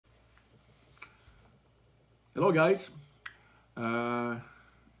Hello guys, uh,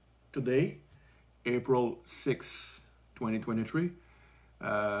 today, April 6, 2023, uh,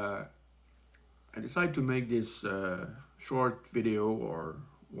 I decided to make this short video or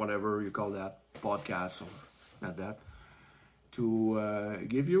whatever you call that, podcast or not that, to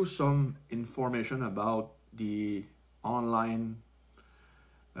give you some information about the online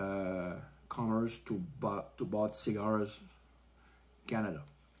commerce to buy cigars Canada,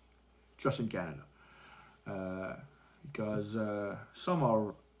 just in Canada. Because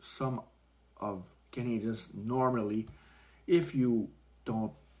some of Canadians normally, if you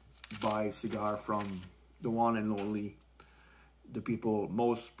don't buy cigar from the one and only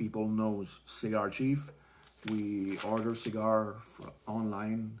most people knows Cigar Chief, we order cigar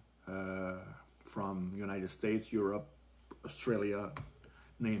online from United States, Europe, Australia,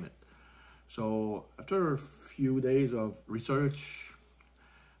 name it. So after a few days of research,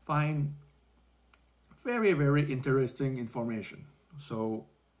 find very interesting information. So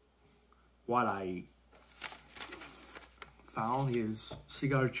what I found is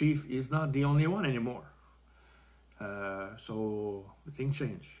Cigar Chief is not the only one anymore. So things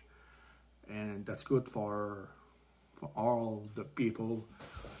change, and that's good for all the people,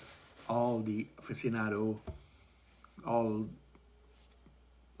 all the aficionado, all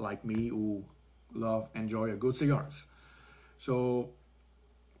like me who enjoy a good cigars. So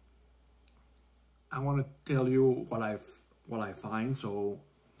I want to tell you what I find. So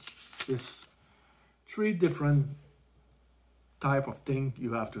there's three different type of thing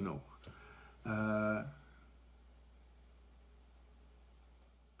you have to know.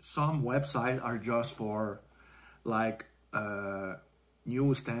 Some websites are just for like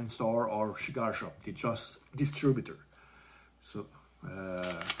newsstand store or cigar shop. They just distributor. So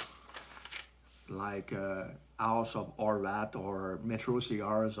like House of Orvat or Metro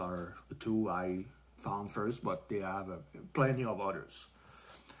Cigars are the two I found first, but they have plenty of others.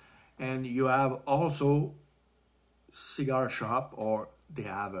 And you have also cigar shop, or they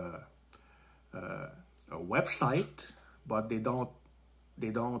have a website, but they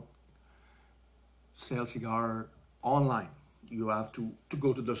don't sell cigar online. You have to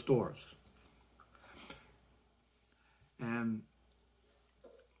go to the stores. And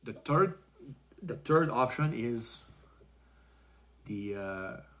the third option is the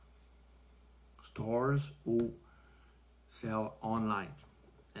stores who sell online.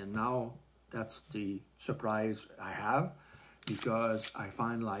 And now that's the surprise I have, because I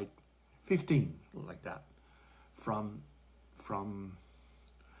find like 15 like that from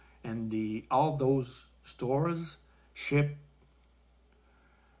and all those stores ship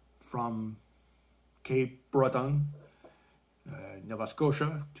from Cape Breton, Nova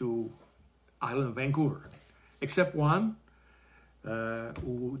Scotia to Island Vancouver, except one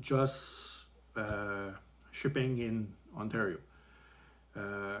who just shipping in Ontario.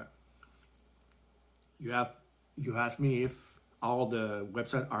 You asked me if all the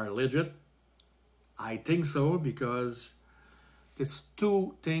websites are legit. I think so, because it's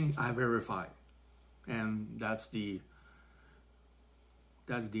two things I verify, and that's the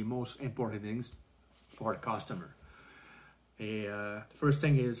most important things for a customer. First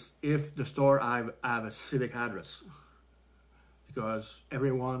thing is if the store have a civic address, because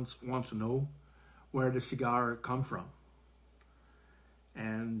everyone wants to know where the cigar come from.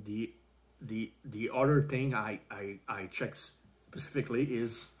 And the other thing I check specifically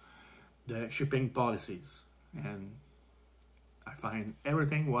is the shipping policies, and I find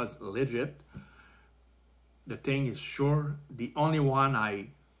everything was legit. The thing is sure. The only one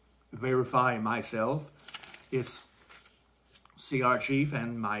I verify myself is Cigar Chief,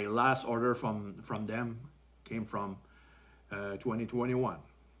 and my last order from them came from 2021.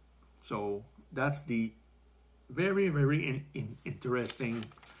 So that's the very interesting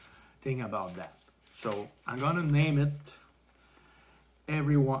thing about that. So I'm gonna name it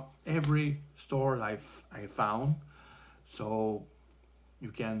every store I found, so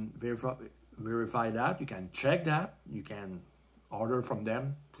you can verify that. You can check that. You can order from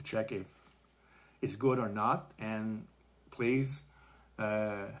them to check if it's good or not, and please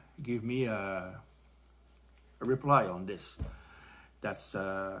give me a reply on this. That's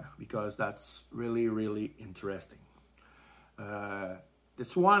because that's really interesting.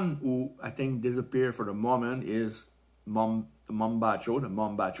 This one who I think disappeared for the moment is the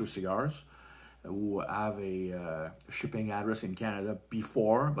Mombacho cigars, who have a shipping address in Canada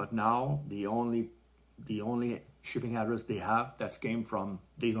before, but now the only shipping address they have that came from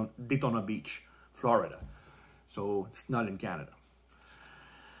Daytona Beach, Florida. So it's not in Canada.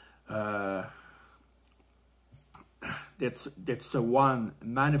 That's one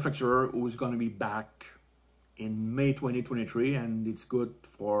manufacturer who's going to be back in May 2023, and it's good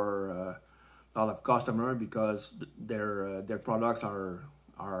for a lot of customers because their products are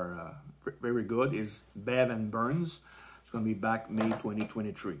very good. Is Bev and Burns. It's going to be back May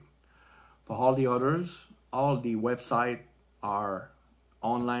 2023. For all the others, all the websites are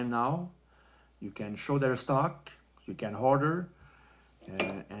online now. You can show their stock, you can order,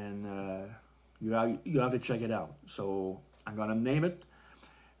 and you have to check it out. So I'm gonna name it.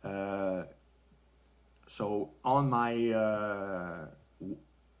 So on my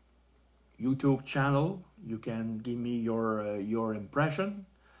YouTube channel, you can give me your impression,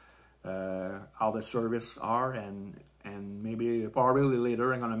 how the service are, and maybe probably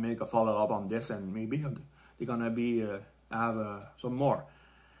later I'm gonna make a follow up on this, and maybe they're gonna be have some more.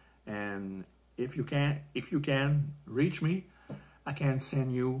 And if you can reach me, I can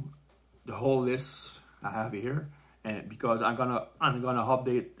send you the whole list I have here, and because I'm gonna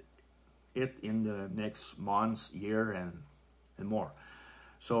update it in the next months, year, and more.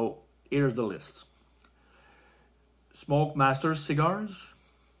 So here's the list. Smoke Master cigars,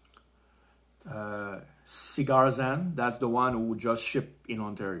 Cigar Zen, that's the one who just shipped in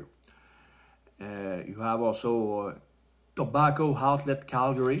Ontario. You have also Tobacco Outlet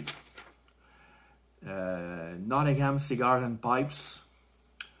Calgary, Nottingham Cigars and Pipes,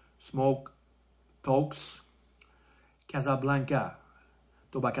 Smoke Tokes, Casablanca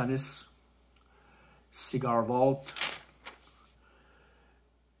Tobacconist, Cigar Vault,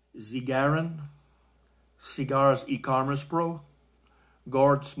 Zigaran, Cigars E-Commerce Pro,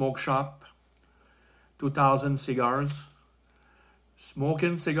 Gord Smoke Shop, 2000 Cigars,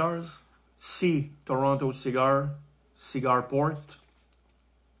 Smokin' Cigars, C Toronto Cigar, Cigar Port,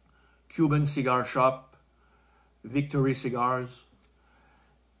 Cuban Cigar Shop, Victory Cigars,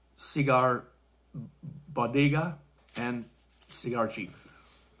 Cigar Bodega, and Cigar Chief.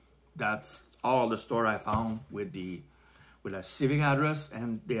 That's all the store I found with a civic address,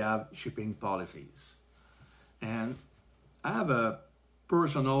 and they have shipping policies. And I have a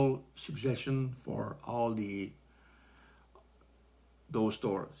personal suggestion for all those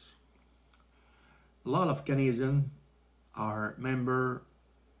stores. A lot of Canadians are member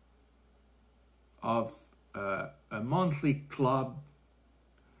of a monthly club,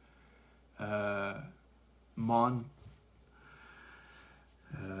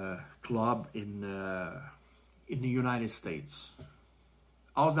 club in the United States.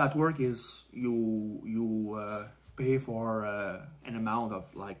 How that work is you pay for an amount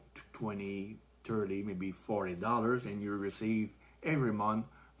of like $20, $30, maybe $40, and you receive every month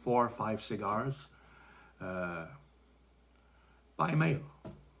 4 or 5 cigars by mail.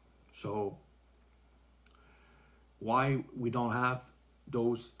 So why we don't have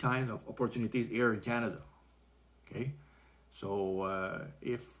those kind of opportunities here in Canada? Okay, so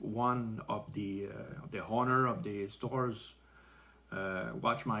if one of the owner of the stores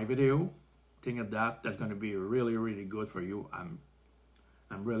watch my video, think of that's going to be really good for you. I'm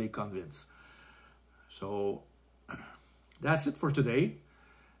really convinced. So that's it for today.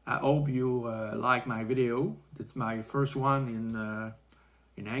 I hope you like my video. It's my first one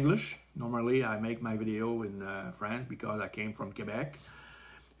in English. Normally I make my video in French because I came from Quebec.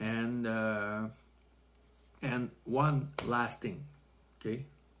 And one last thing, okay?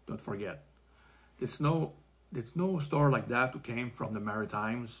 Don't forget, there's no store like that who came from the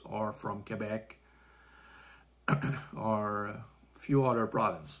Maritimes or from Quebec or a few other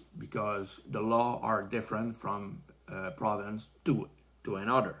provinces, because the law are different from province to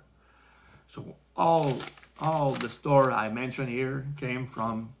another. So all the store I mentioned here came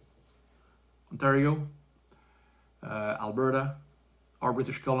from Ontario, Alberta, or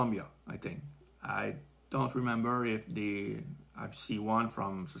British Columbia, I think. I don't remember if I see one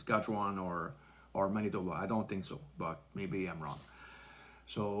from Saskatchewan or Manitoba. I don't think so, but maybe I'm wrong.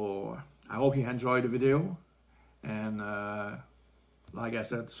 So I hope you enjoyed the video, and like I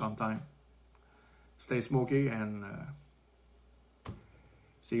said, sometime stay smoky, and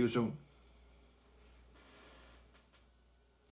see you soon.